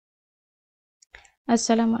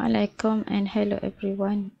Assalamualaikum and hello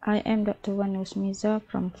everyone. I am Dr. ROSMIZA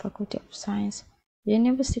from Faculty of Science,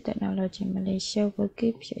 University of Technology Malaysia will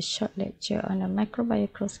give you a short lecture on the microbial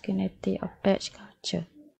kinetic of batch culture.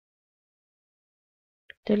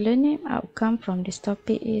 The learning outcome from this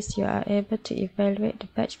topic is you are able to evaluate the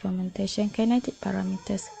batch fermentation kinetic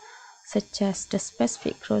parameters such as the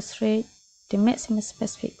specific growth rate, the maximum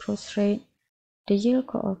specific growth rate, the yield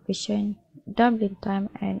coefficient, doubling time,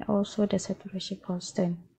 and also the saturation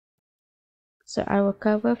constant. So I will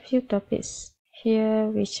cover a few topics here,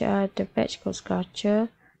 which are the batch growth culture,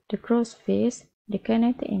 the growth phase, the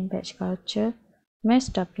kinetic in batch culture, mass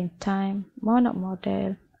doubling time, monod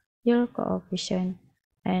model, yield coefficient,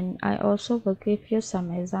 and I also will give you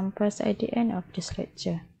some examples at the end of this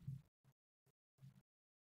lecture.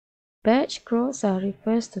 Batch growth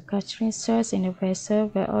refers to culturing cells in a vessel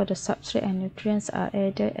where all the substrate and nutrients are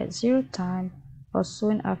added at zero time or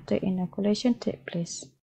soon after inoculation takes place.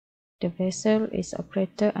 The vessel is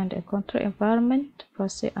operated under a controlled environment to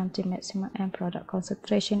proceed until maximum end product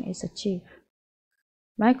concentration is achieved.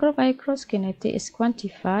 Microbial growth kinetic is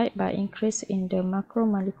quantified by increase in the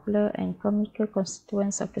macromolecular and chemical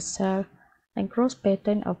constituents of the cell and growth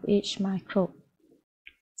pattern of each microbe.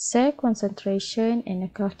 Cell concentration in a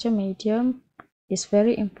culture medium is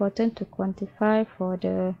very important to quantify for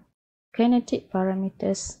the kinetic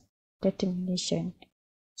parameters determination.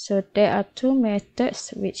 So there are two methods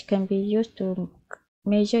which can be used to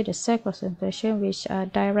measure the cell concentration, which are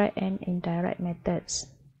direct and indirect methods.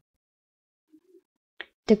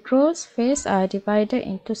 The growth phase are divided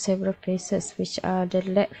into several phases, which are the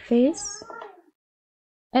lag phase,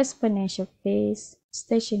 exponential phase,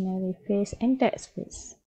 stationary phase, and death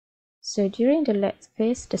phase. So during the lag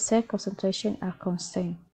phase, the cell concentration are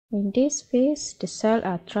constant. In this phase, the cells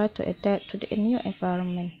are trying to adapt to the new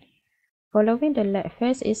environment. Following the lag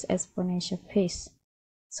phase is exponential phase.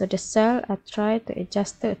 So the cells are trying to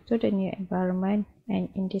adjust to the new environment, and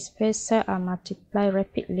in this phase, cells are multiplied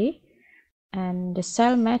rapidly, and the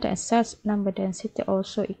cell mass and cell number density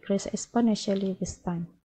also increase exponentially with time.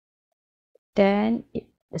 Then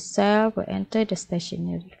the cell will enter the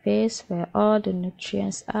stationary phase where all the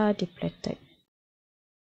nutrients are depleted.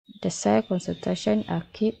 The cell concentration are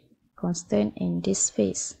kept constant in this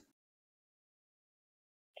phase.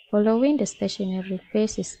 Following the stationary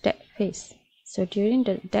phase is death phase. So during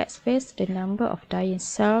the death phase, the number of dying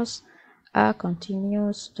cells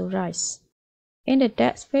continues to rise. In the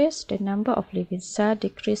death phase, the number of living cells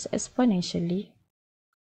decreases exponentially,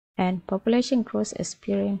 and population growth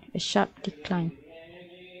experiences a sharp decline.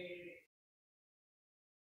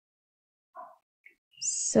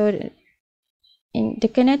 So in the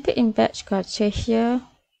kinetic in batch culture here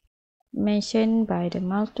mentioned by the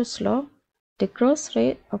Malthus law, the growth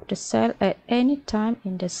rate of the cell at any time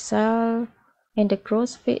in the cell in the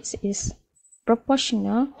growth phase is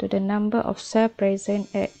proportional to the number of cells present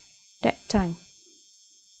at that time.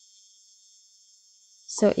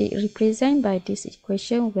 So it represents by this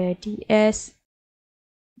equation where dx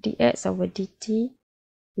over dt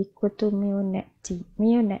equal to mu net t,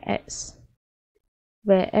 mu net x,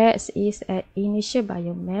 where x is at initial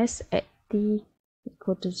biomass at t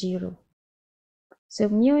equal to 0. So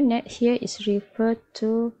mu net here is referred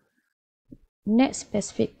to net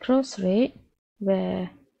specific growth rate, where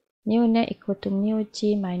mu net equal to mu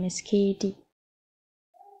g minus kd.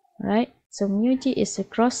 Right? So mu g is the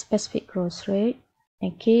gross specific growth rate,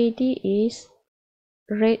 and kd is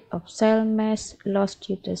rate of cell mass lost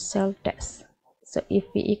due to cell death. So if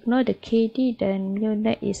we ignore the kd, then mu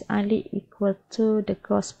net is only equal to the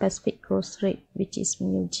gross specific growth rate, which is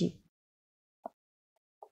mu g.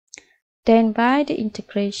 Then by the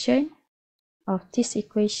integration of this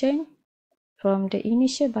equation from the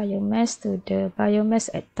initial biomass to the biomass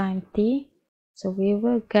at time t, so we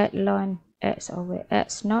will get ln x over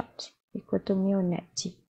x naught equal to mu net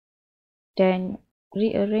g. Then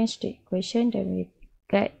rearrange the equation, then we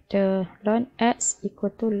get the ln x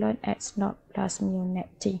equal to ln x naught plus mu net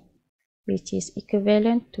t, which is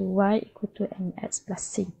equivalent to y equal to mx plus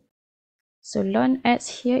c. So ln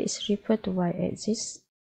x here is referred to y-axis,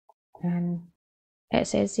 and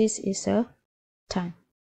x-axis is a time.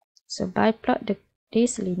 So by plot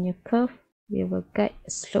this linear curve, we will get a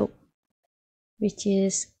slope, which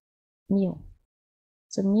is mu.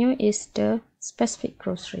 So mu is the specific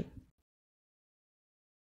growth rate.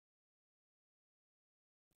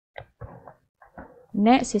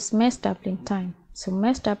 Next is mass doubling time. So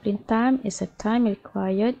mass doubling time is the time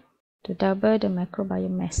required to double the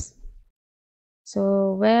microbial.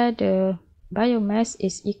 So where the biomass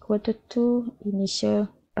is equal to initial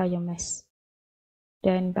biomass.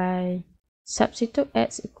 Then by substitute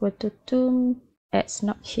x equal to 2 x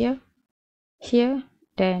naught here,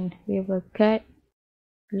 then we will get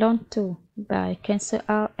ln 2 by cancel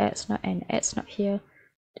out x naught and x naught here,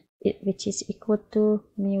 which is equal to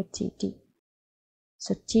mu td.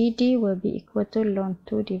 So td will be equal to ln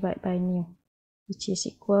 2 divided by mu, which is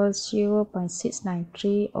equal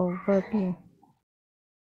 0.693 over mu.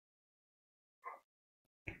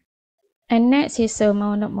 And next is a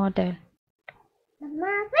Monod model.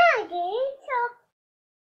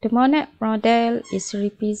 The Monod model is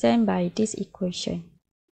represented by this equation.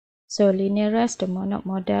 So linearize the Monod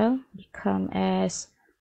model become as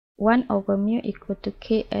 1 over mu equal to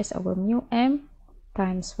ks over mu m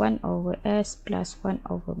times 1 over s plus 1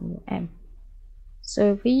 over mu m.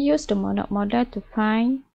 So we use the Monod model to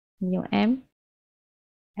find mu m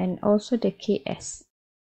and also the ks.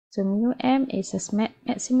 So mu m is a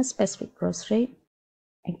maximum specific growth rate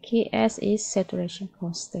and ks is saturation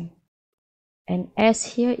constant. And S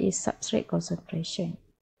here is substrate concentration.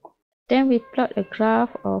 Then we plot a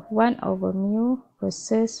graph of 1 over mu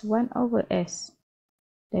versus 1 over S.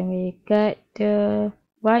 Then we get the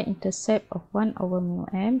y-intercept of 1 over mu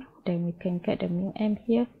m. Then we can get the mu m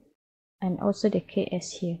here and also the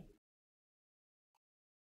Ks here.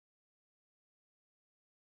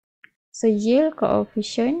 So yield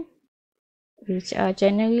coefficient, which are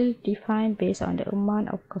generally defined based on the amount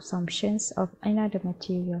of consumptions of another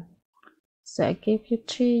material. So I gave you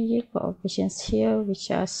 3 yield coefficients here,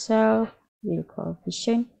 which are cell yield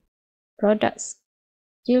coefficient, products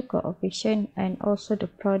yield coefficient, and also the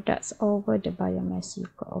products over the biomass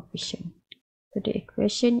yield coefficient. So the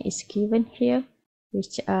equation is given here,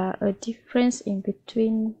 which are a difference in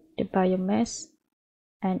between the biomass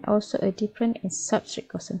and also a difference in substrate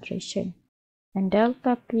concentration. And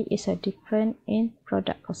delta P is a difference in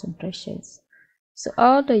product concentrations. So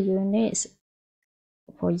all the units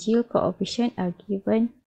for yield coefficient are given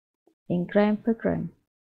in gram per gram.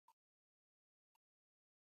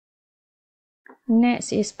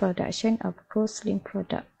 Next is production of closed-link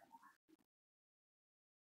product.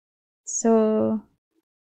 So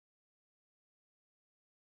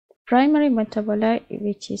primary metabolite,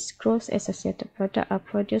 which is growth-associated product, are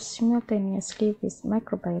produced simultaneously with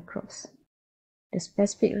microbial growth. The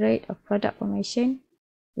specific rate of product formation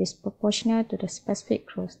is proportional to the specific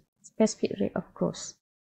rate of growth.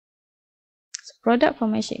 So product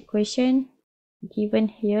formation equation given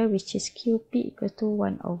here, which is Qp equal to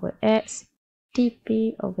 1 over x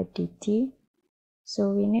dp over dt.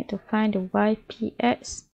 So we need to find the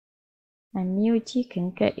ypx, and mu g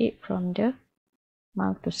can get it from the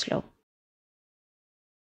mouth to slope.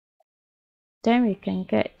 Then we can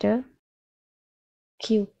get the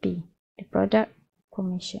Qp, the product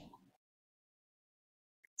formation.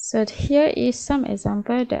 So here is some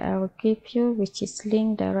example that I will give you, which is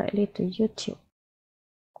linked directly to YouTube.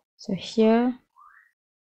 So here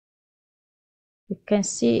you can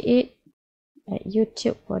see it at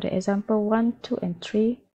YouTube for the example 1, 2, and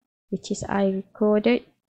 3, which is I recorded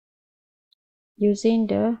using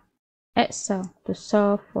the Excel to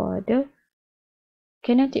solve for the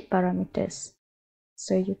kinetic parameters.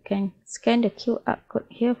 So you can scan the QR code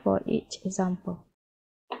here for each example.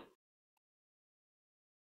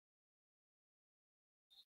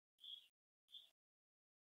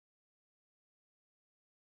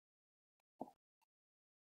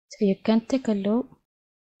 So you can take a look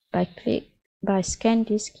by scan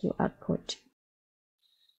this QR code.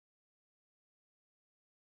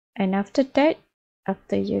 And after that,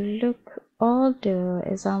 after you look all the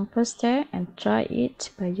examples there and try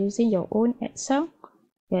it by using your own Excel,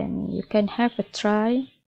 then you can have a try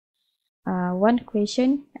one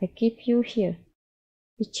question I give you here,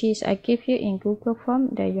 which is I give you in Google Form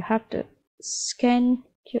that you have to scan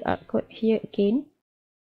QR code here again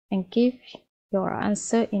and give your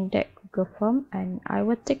answer in that Google Form, and I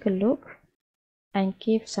will take a look and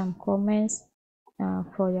give some comments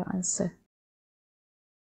for your answer.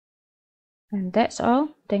 And that's all.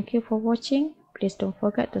 Thank you for watching. Please don't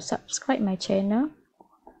forget to subscribe my channel.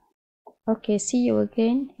 Okay, see you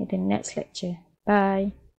again in the next lecture.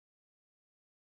 Bye.